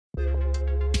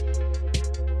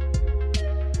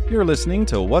You're listening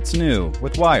to What's New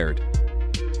with Wired.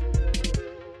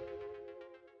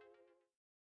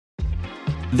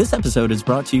 This episode is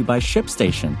brought to you by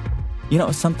ShipStation. You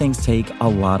know, some things take a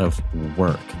lot of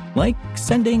work, like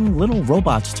sending little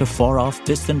robots to far-off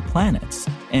distant planets.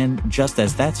 And just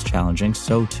as that's challenging,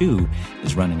 so too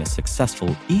is running a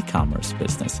successful e-commerce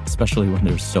business, especially when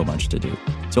there's so much to do.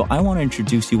 So I want to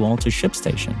introduce you all to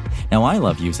ShipStation. Now, I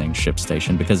love using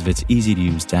ShipStation because of its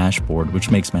easy-to-use dashboard,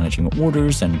 which makes managing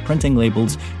orders and printing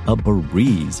labels a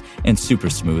breeze and super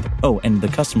smooth. Oh, and the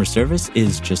customer service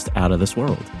is just out of this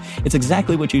world. It's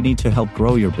exactly what you need to help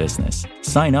grow your business.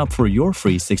 Sign up for your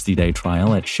free 60-day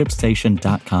trial at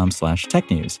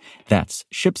shipstation.com/technews. That's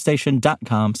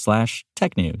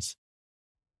shipstation.com/technews.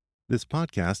 This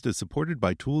podcast is supported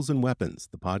by Tools and Weapons,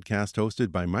 the podcast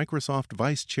hosted by Microsoft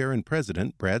Vice Chair and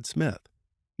President Brad Smith.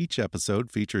 Each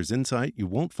episode features insight you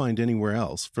won't find anywhere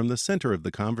else from the center of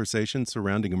the conversation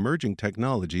surrounding emerging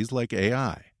technologies like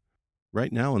AI.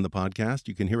 Right now on the podcast,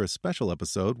 you can hear a special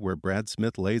episode where Brad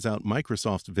Smith lays out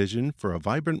Microsoft's vision for a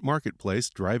vibrant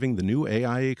marketplace driving the new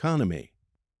AI economy.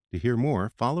 To hear more,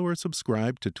 follow or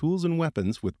subscribe to Tools and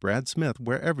Weapons with Brad Smith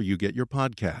wherever you get your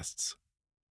podcasts.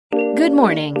 Good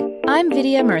morning. I'm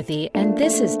Vidya Murthy, and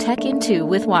this is Tech in 2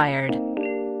 with Wired.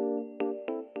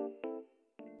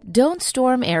 Don't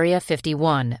storm Area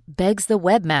 51, begs the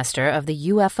webmaster of the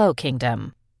UFO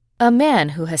kingdom. A man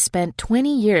who has spent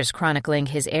 20 years chronicling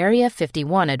his Area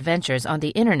 51 adventures on the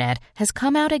internet has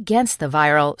come out against the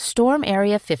viral Storm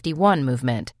Area 51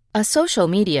 movement, a social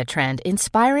media trend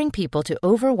inspiring people to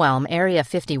overwhelm Area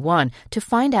 51 to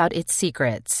find out its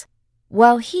secrets.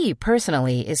 While he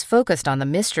personally is focused on the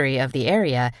mystery of the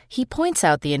area, he points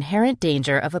out the inherent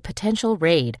danger of a potential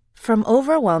raid, from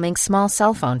overwhelming small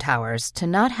cell phone towers to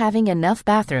not having enough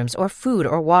bathrooms or food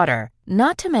or water,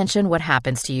 not to mention what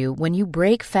happens to you when you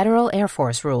break federal Air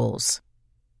Force rules.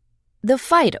 The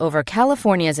fight over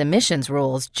California's emissions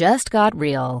rules just got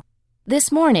real.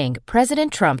 This morning,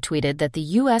 President Trump tweeted that the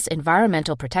U.S.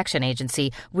 Environmental Protection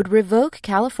Agency would revoke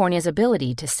California's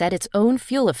ability to set its own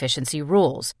fuel efficiency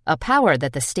rules, a power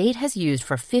that the state has used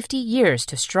for 50 years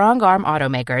to strong-arm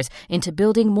automakers into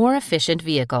building more efficient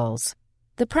vehicles.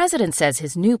 The president says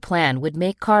his new plan would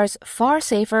make cars far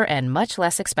safer and much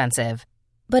less expensive.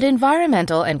 But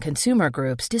environmental and consumer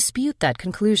groups dispute that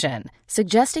conclusion,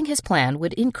 suggesting his plan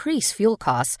would increase fuel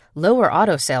costs, lower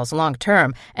auto sales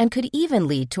long-term, and could even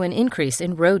lead to an increase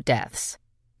in road deaths.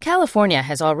 California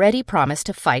has already promised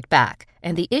to fight back,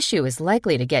 and the issue is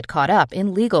likely to get caught up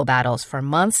in legal battles for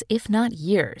months, if not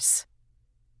years.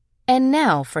 And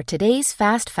now for today's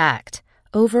Fast Fact: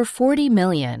 over 40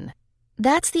 million.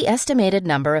 That's the estimated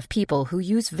number of people who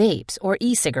use vapes or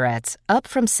e-cigarettes, up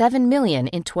from 7 million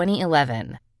in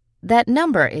 2011. That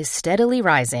number is steadily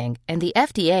rising, and the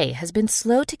FDA has been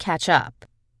slow to catch up.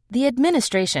 The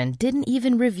administration didn't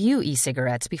even review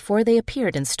e-cigarettes before they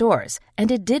appeared in stores, and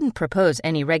it didn't propose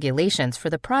any regulations for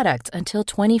the products until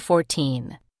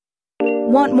 2014.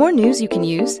 Want more news you can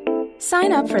use?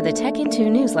 Sign up for the Tech in 2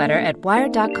 newsletter at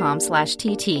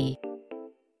wired.com/TT.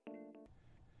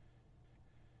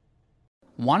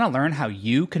 Want to learn how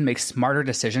you can make smarter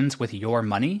decisions with your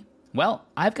money? Well,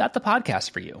 I've got the podcast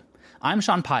for you. I'm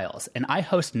Sean Piles, and I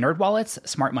host NerdWallet's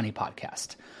Smart Money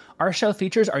Podcast. Our show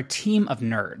features our team of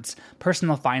nerds,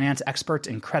 personal finance experts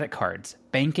in credit cards,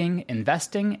 banking,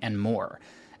 investing, and more.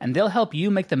 And they'll help you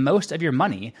make the most of your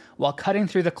money while cutting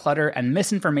through the clutter and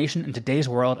misinformation in today's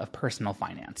world of personal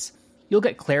finance. You'll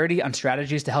get clarity on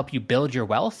strategies to help you build your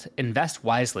wealth, invest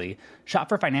wisely, shop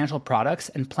for financial products,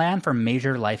 and plan for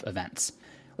major life events.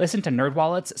 Listen to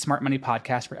NerdWallet's Smart Money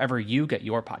Podcast wherever you get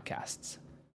your podcasts.